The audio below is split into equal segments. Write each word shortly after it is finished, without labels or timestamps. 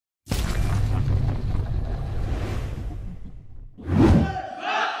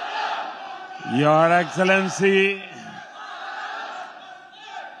Your Excellency,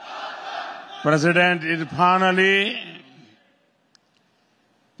 President Irfan Ali,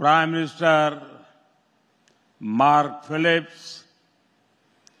 Prime Minister Mark Phillips,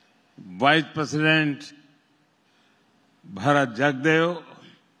 Vice President Bharat Jagdev,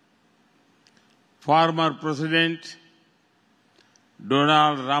 former President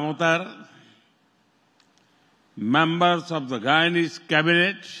Donald Ramotar, members of the Guyanese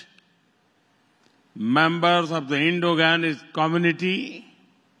Cabinet, members of the Indo-Guyanese community,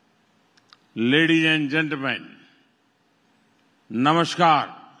 ladies and gentlemen, Namaskar.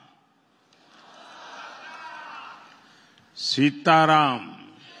 Sitaram.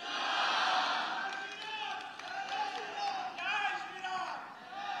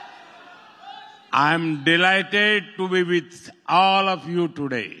 I am delighted to be with all of you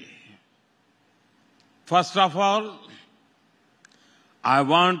today. First of all, I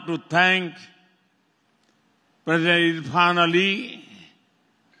want to thank President Irfan Ali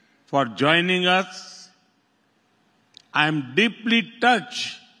for joining us. I am deeply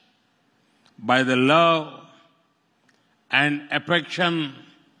touched by the love and affection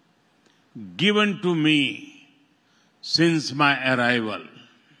given to me since my arrival.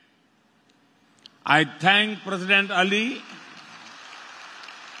 I thank President Ali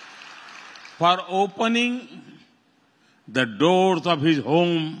for opening the doors of his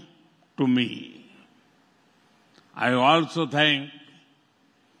home to me. I also thank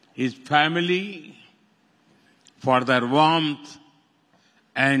his family for their warmth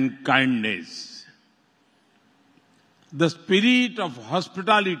and kindness. The spirit of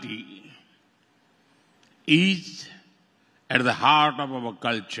hospitality is at the heart of our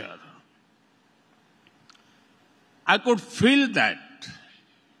culture. I could feel that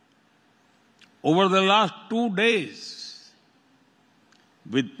over the last 2 days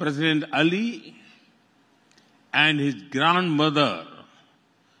with President Ali and his grandmother.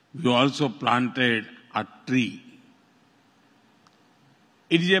 We also planted a tree.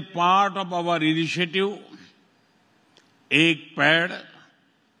 It is a part of our initiative, Ek Ped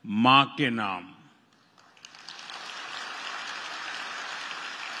Maa Ke Naam.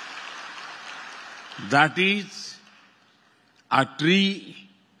 That is a tree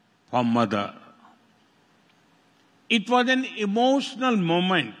for mother. It was an emotional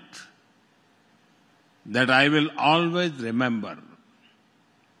moment that I will always remember.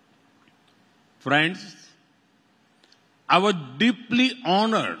 Friends, I was deeply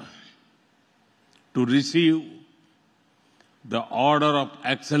honored to receive the Order of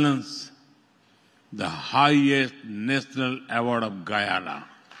Excellence, the highest national award of Guyana.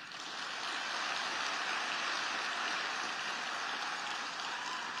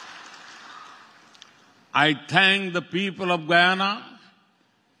 I thank the people of Guyana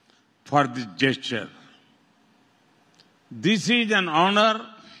for this gesture. This is an honor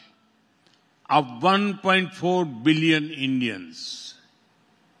of 1.4 billion Indians.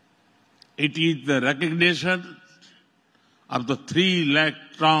 It is the recognition of the 3 lakh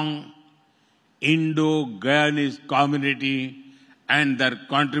strong Indo-Guyanese community and their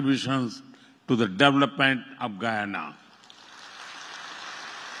contributions to the development of Guyana.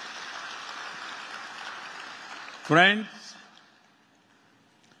 Friends,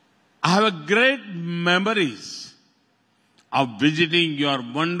 I have great memories of visiting your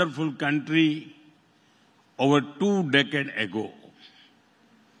wonderful country over 2 decades ago.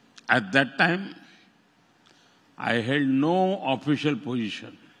 At that time, I held no official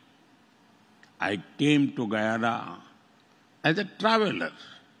position. I came to Guyana as a traveler,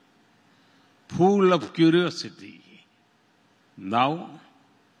 full of curiosity. Now,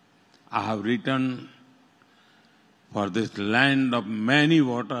 I have returned for this land of many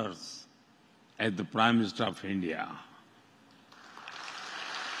waters as the Prime Minister of India.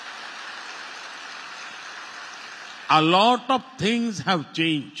 A lot of things have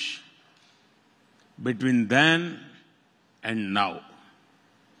changed between then and now.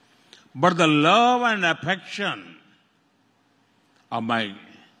 But the love and affection of my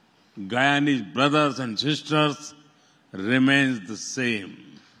Guyanese brothers and sisters remains the same.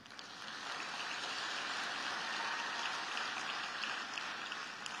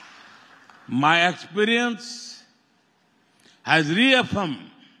 My experience has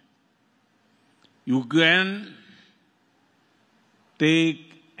reaffirmed you can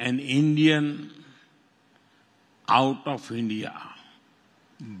take an Indian out of India,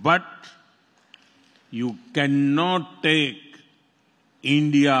 but you cannot take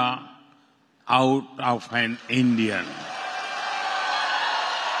India out of an Indian.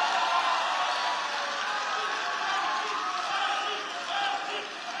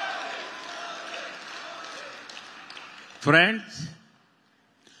 Friends,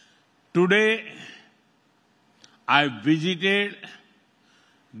 today I visited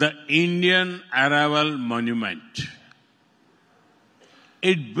the Indian Arrival Monument.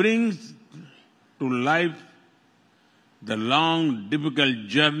 It brings to life the long, difficult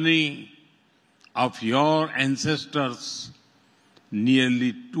journey of your ancestors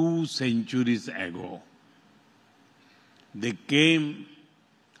nearly 2 centuries ago. They came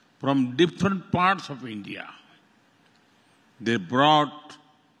from different parts of India. They brought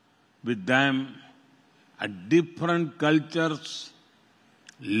with them different cultures,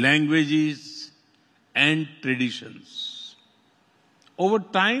 languages, and traditions. Over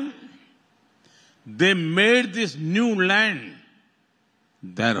time, they made this new land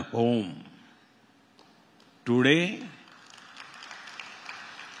their home. Today,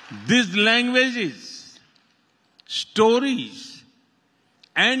 these languages, stories,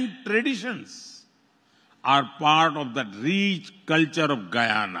 and traditions are part of the rich culture of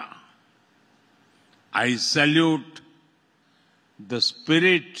Guyana. I salute the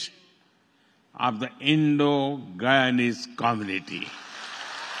spirit of the Indo-Guyanese community.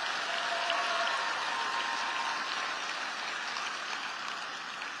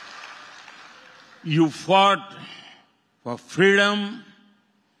 You fought for freedom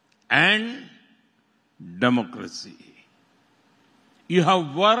and democracy. You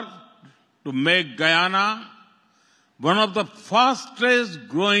have worked to make Guyana one of the fastest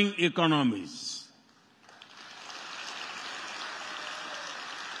growing economies.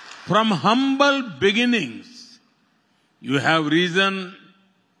 From humble beginnings, you have risen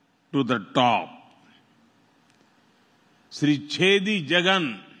to the top. Sri Chedi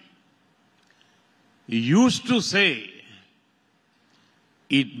Jagan used to say,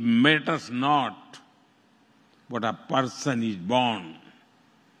 it matters not what a person is born,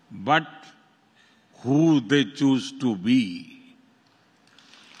 but who they choose to be.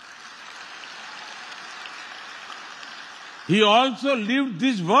 He also lived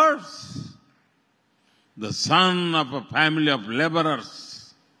these words. The son of a family of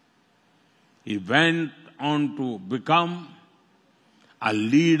laborers, he went on to become a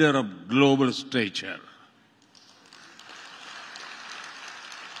leader of global stature.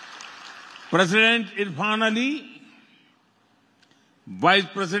 President Irfan Ali, Vice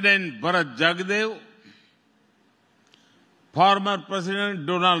President Bharat Jagdev, former President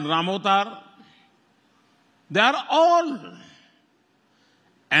Donald Ramotar, they are all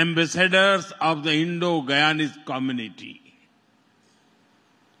ambassadors of the Indo-Guyanese community.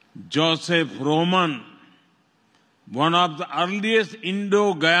 Joseph Roman, one of the earliest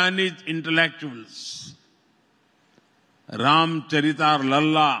Indo-Guyanese intellectuals. Ramcharitar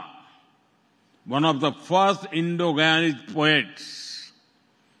Lalla, one of the first Indo-Guyanese poets.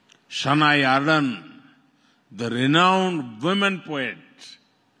 Shania Arden, the renowned women poet.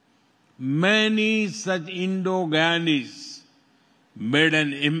 Many such Indo-Guyanese made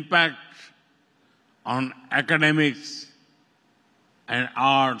an impact on academics and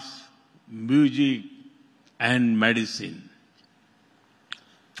arts, music, and medicine.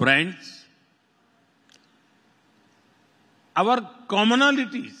 Friends, our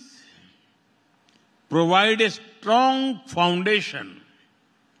commonalities provide a strong foundation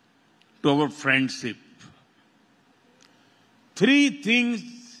to our friendship. 3 things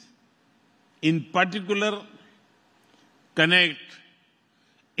in particular connect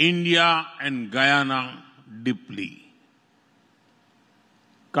India and Guyana deeply: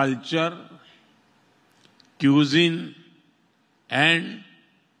 culture, cuisine, and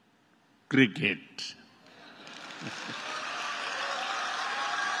cricket.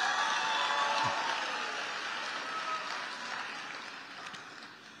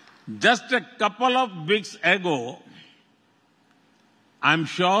 Just a couple of weeks ago, I'm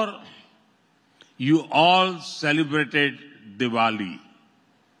sure you all celebrated Diwali.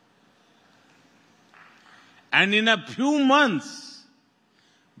 And in a few months,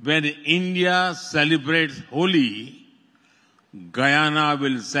 when India celebrates Holi, Guyana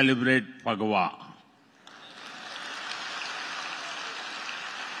will celebrate Phagwa.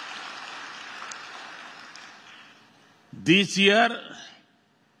 This year,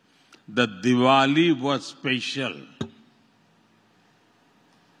 the Diwali was special,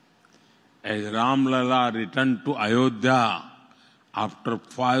 as Ram Lalla returned to Ayodhya after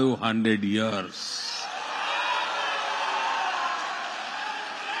 500 years.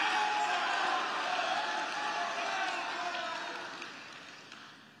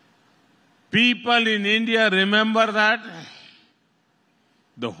 People in India remember that.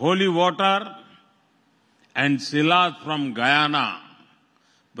 The holy water and silas from Guyana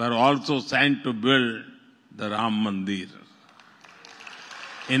were also sent to build the Ram Mandir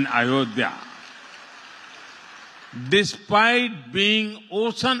in Ayodhya. Despite being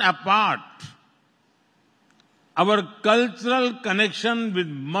ocean apart, our cultural connection with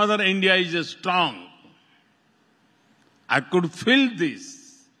Mother India is strong. I could feel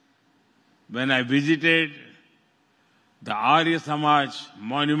this when I visited the Arya Samaj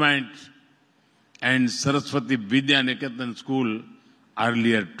monument and Saraswati Vidya Niketan school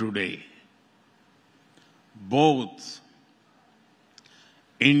earlier today. Both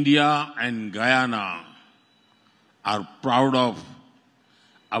India and Guyana are proud of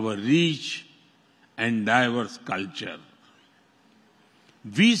our rich and diverse culture.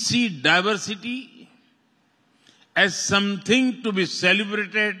 We see diversity as something to be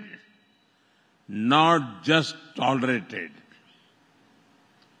celebrated, not just tolerated.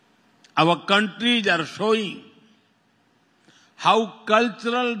 Our countries are showing how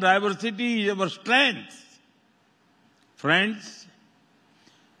cultural diversity is our strength. Friends,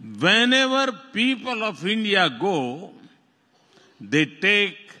 whenever people of India go, they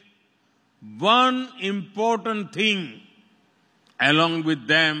take one important thing along with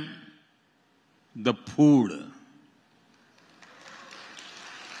them, the food.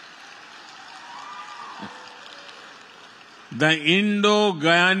 The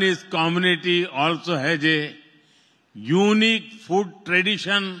Indo-Guyanese community also has a unique food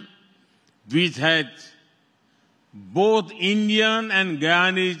tradition which has both Indian and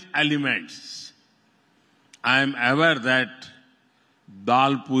Guyanese elements. I am aware that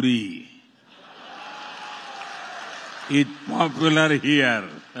dal puri is popular here.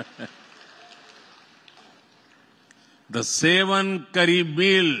 The 7 curry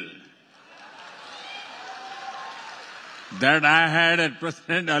meal that I had at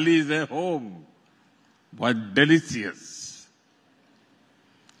President Ali's home was delicious.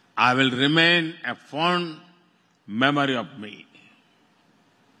 I will remain a fond memory of me.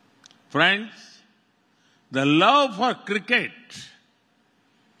 Friends, the love for cricket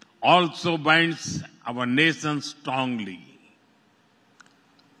also binds our nation strongly.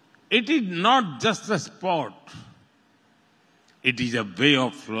 It is not just a sport. It is a way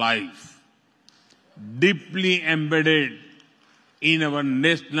of life, deeply embedded in our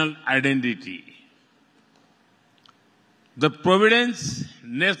national identity. The Providence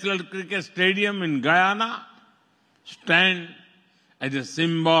National Cricket Stadium in Guyana stands as a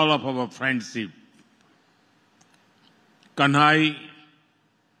symbol of our friendship. Kanhai,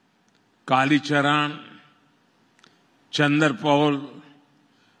 Kalicharan, Chandarpaul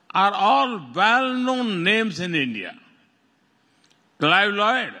are all well-known names in India. Clive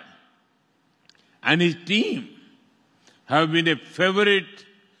Lloyd and his team have been a favorite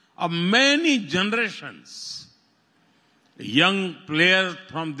of many generations. Young players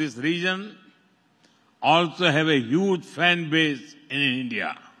from this region also have a huge fan base in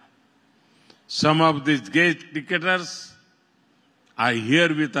India. Some of these great cricketers are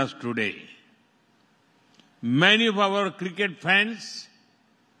here with us today. Many of our cricket fans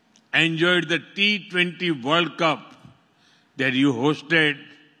enjoyed the T20 World Cup that you hosted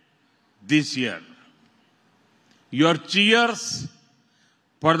this year. Your cheers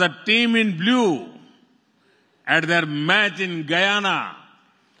for the team in blue at their match in Guyana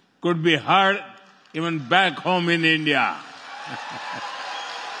could be heard even back home in India.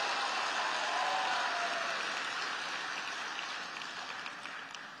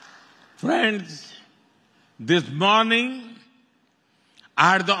 Friends, this morning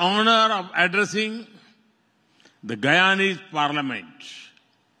I had the honor of addressing the Guyanese Parliament.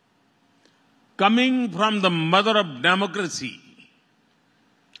 Coming from the mother of democracy,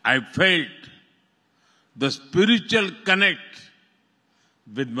 I felt the spiritual connect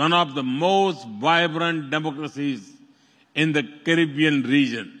with one of the most vibrant democracies in the Caribbean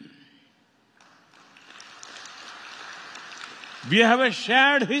region. We have a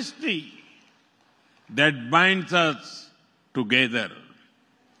shared history that binds us together.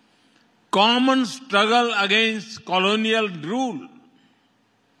 Common struggle against colonial rule,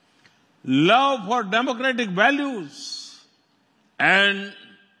 love for democratic values, and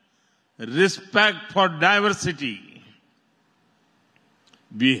respect for diversity.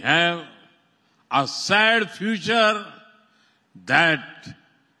 We have a shared future that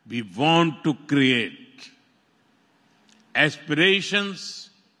we want to create. Aspirations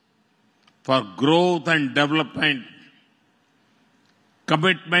for growth and development,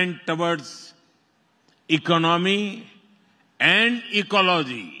 commitment towards economy and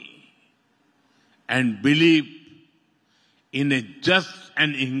ecology, and belief in a just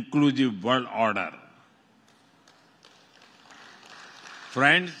and inclusive world order.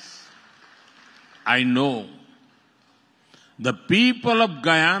 Friends, I know the people of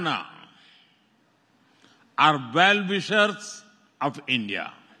Guyana are well-wishers of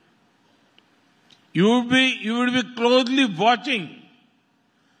India. You would be closely watching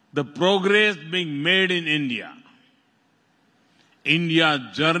the progress being made in India. India's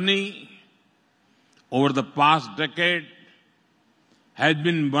journey over the past decade has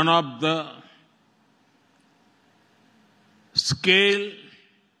been one of the scale,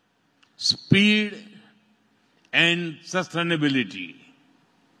 speed, and sustainability.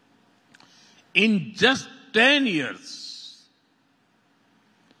 In just 10 years,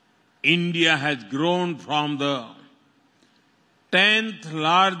 India has grown from the 10th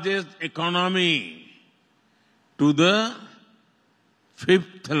largest economy to the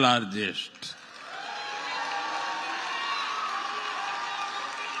 5th largest.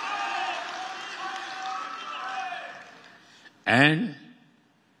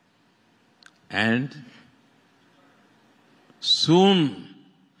 And soon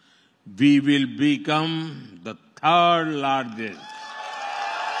we will become the 3rd largest.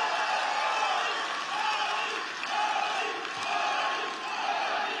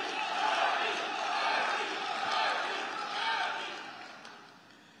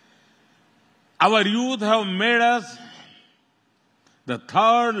 Our youth have made us the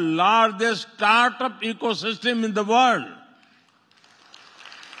 3rd largest startup ecosystem in the world.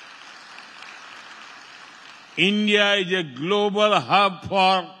 India is a global hub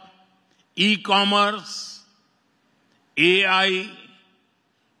for e-commerce, AI,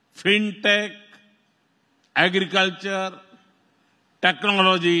 fintech, agriculture,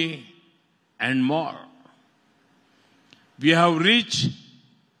 technology, and more. We have reached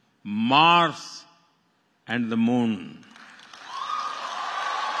Mars and the moon.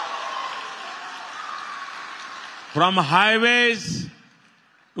 From highways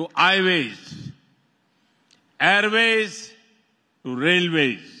to highways, airways to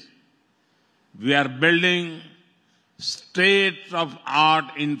railways, we are building state-of-art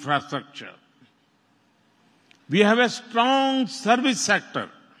infrastructure. We have a strong service sector.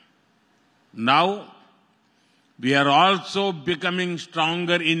 Now, we are also becoming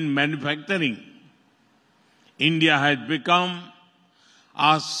stronger in manufacturing. India has become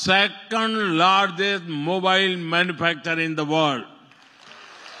our 2nd largest mobile manufacturer in the world.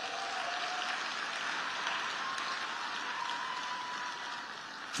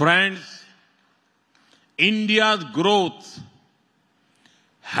 Friends, India's growth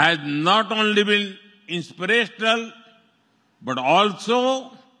has not only been inspirational, but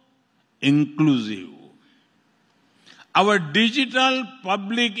also inclusive. Our digital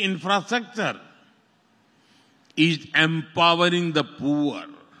public infrastructure is empowering the poor.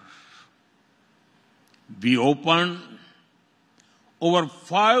 We opened over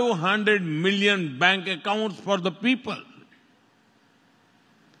 500 million bank accounts for the people.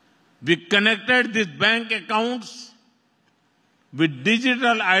 We connected these bank accounts with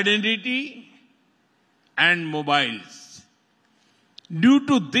digital identity and mobiles. Due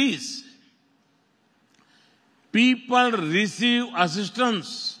to this, people receive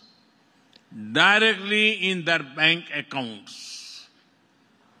assistance directly in their bank accounts.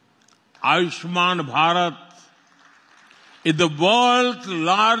 Ayushman Bharat is the world's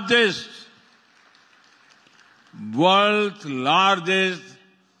largest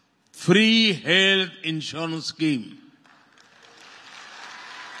free health insurance scheme.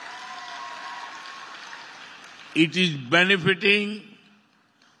 It is benefiting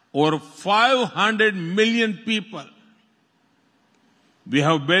over 500 million people. We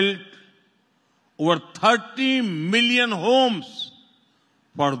have built over 30 million homes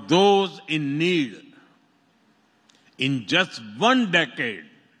for those in need. In just 1 decade,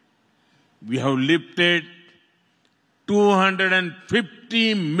 we have lifted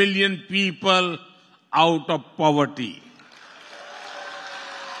 250 million people out of poverty.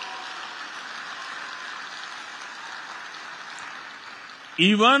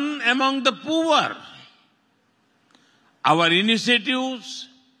 Even among the poor, our initiatives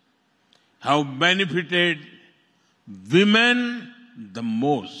have benefited women the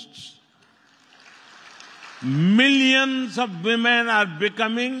most. Millions of women are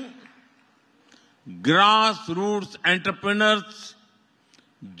becoming grassroots entrepreneurs,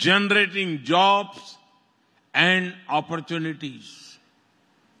 generating jobs and opportunities.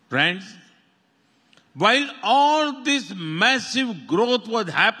 Friends, while all this massive growth was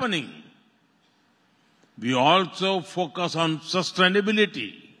happening, we also focus on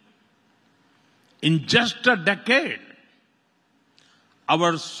sustainability. In just a decade,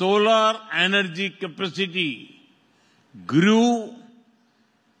 our solar energy capacity grew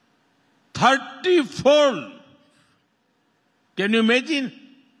 30-fold. Can you imagine?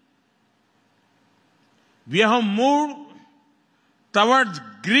 We have moved towards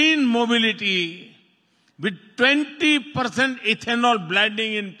green mobility with 20% ethanol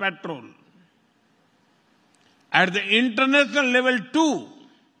blending in petrol. At the international level too,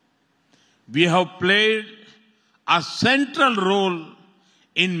 we have played a central role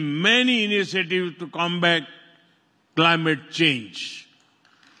in many initiatives to combat climate change.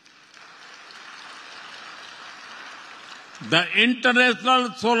 The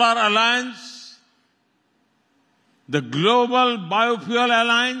International Solar Alliance, the Global Biofuel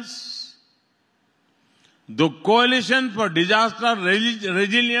Alliance, the Coalition for Disaster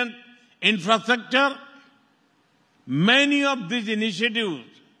Resilient Infrastructure, many of these initiatives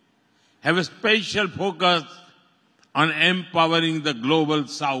have a special focus on empowering the global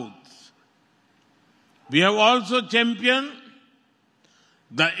south. We have also championed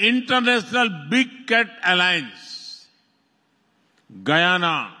the International Big Cat Alliance.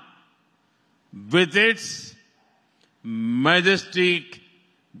 Guyana, with its majestic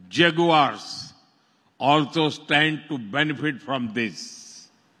jaguars, also stand to benefit from this.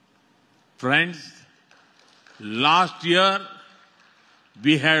 Friends, last year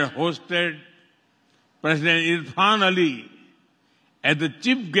we had hosted President Irfan Ali as the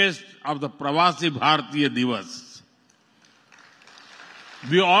chief guest of the Pravasi Bharatiya Divas.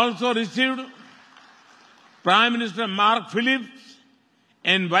 We also received Prime Minister Mark Phillips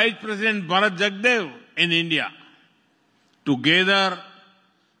and Vice President Bharat Jagdev in India. Together,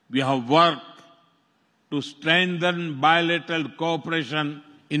 we have worked to strengthen bilateral cooperation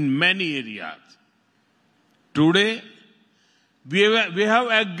in many areas. Today, we have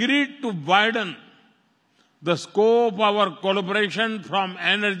agreed to widen the scope of our collaboration from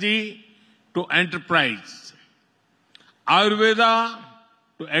energy to enterprise, Ayurveda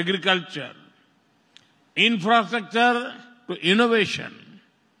to agriculture, infrastructure to innovation,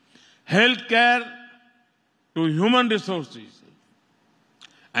 healthcare to human resources,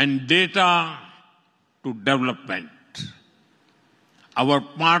 and data to development. Our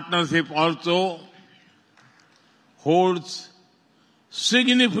partnership also holds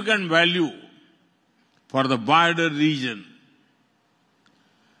significant value for the wider region.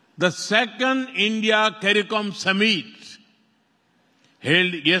 The second India CARICOM Summit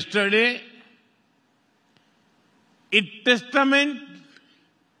held yesterday is testament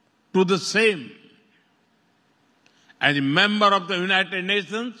to the same. As a member of the United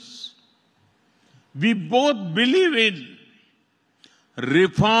Nations, we both believe in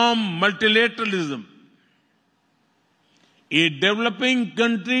reform multilateralism. In developing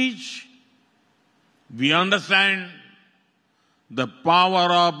countries, we understand the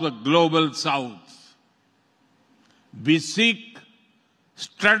power of the global south. We seek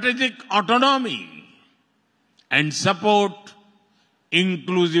strategic autonomy and support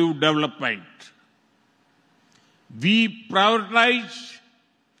inclusive development. We prioritize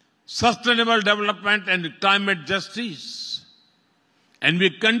sustainable development and climate justice, and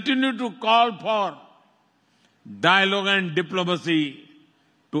we continue to call for dialogue and diplomacy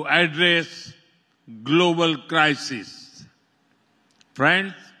to address global crisis.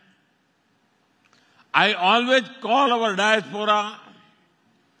 Friends, I always call our diaspora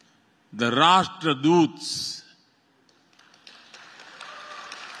the Rashtraduts.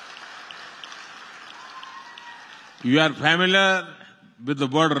 You are familiar with the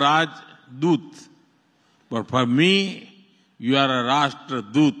word Rajdut, but for me, you are a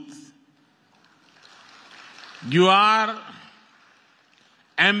Rashtradut. You are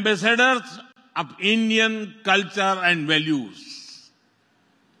ambassadors of Indian culture and values.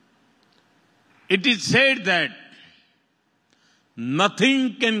 It is said that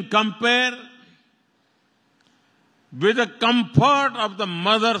nothing can compare with the comfort of the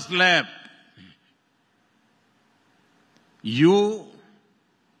mother's lap. You,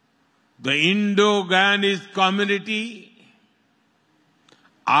 the Indo-Guyanese community,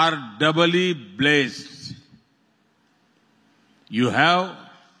 are doubly blessed. You have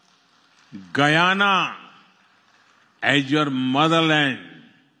Guyana as your motherland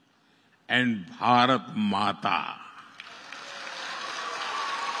and Bharat Mata.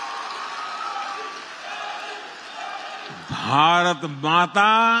 Bharat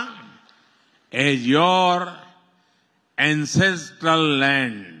Mata as your ancestral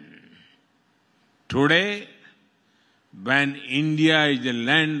land. Today, when India is a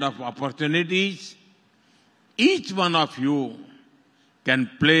land of opportunities, each one of you can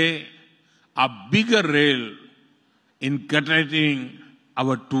play a bigger role in connecting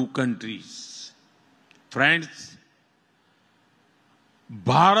our two countries. Friends,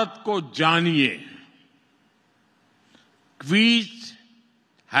 Bharat को जानिए quiz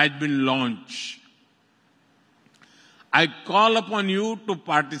has been launched. I call upon you to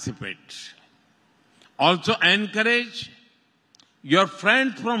participate. Also encourage your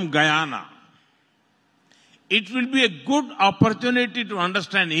friends from Guyana. It will be a good opportunity to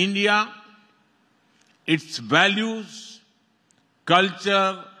understand India, its values,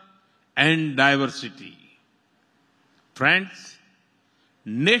 culture, and diversity. Friends,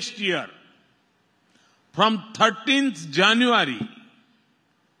 next year, from 13th January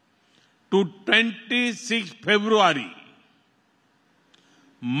to 26th February,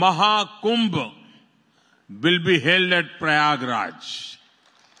 Mahakumbh will be held at Prayagraj.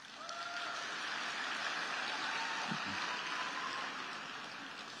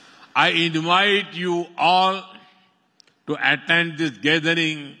 I invite you all to attend this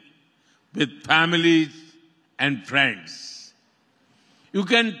gathering with families and friends. You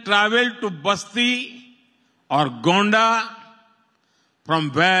can travel to Basti or Gonda, from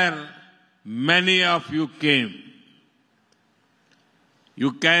where many of you came.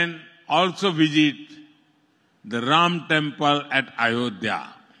 You can also visit the Ram temple at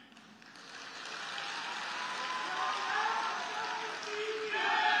Ayodhya.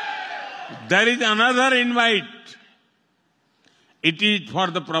 There is another invite. It is for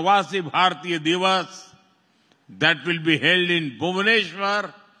the Pravasi Bharatiya Divas that will be held in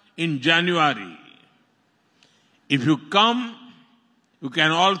Bhubaneswar in January. If you come, you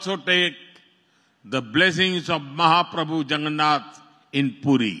can also take the blessings of Mahaprabhu Jagannath in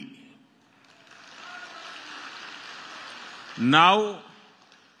Puri. Now,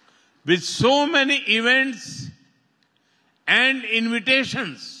 with so many events and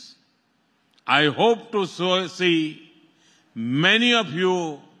invitations, I hope to see many of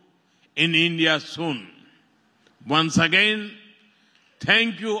you in India soon. Once again,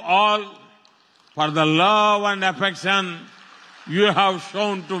 thank you all for the love and affection you have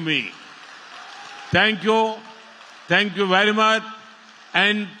shown to me. Thank you. Thank you very much.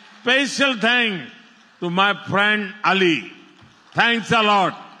 And special thanks to my friend Ali. Thanks a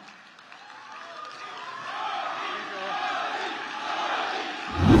lot.